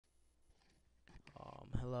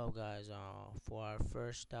Hello guys, for our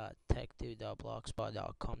first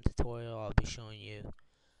techdude.blogspot.com tutorial, I'll be showing you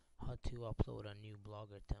how to upload a new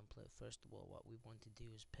blogger template. First of all, what we want to do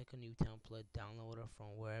is pick a new template, download it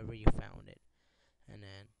from wherever you found it, and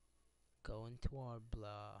then go into our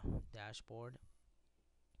dashboard.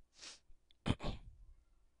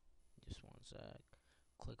 Just one sec.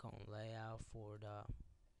 Click on layout for the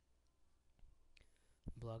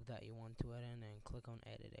blog that you want to edit, and click on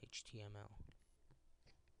edit HTML.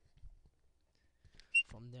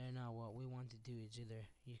 From there, now what we want to do is either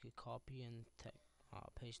you could copy and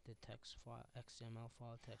paste the text file, XML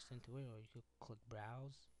file text into it, or you could click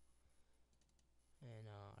browse and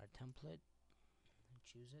our template and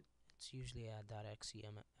choose it. It's usually a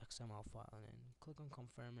 .xml file, and then click on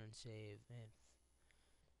confirm and save.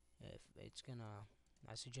 If it's gonna,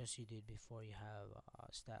 I suggest you do it before you have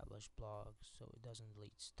established blogs, so it doesn't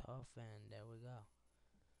delete stuff. And there we go.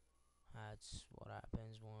 That's what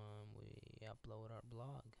happens when we upload our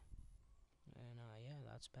blog. And yeah,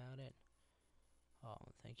 that's about it.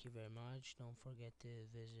 Thank you very much. Don't forget to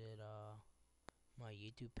visit my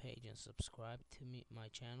YouTube page and subscribe to my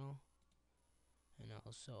channel, and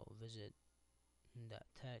also visit that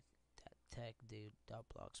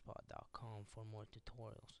techdude.blogspot.com for more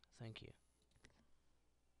tutorials. Thank you.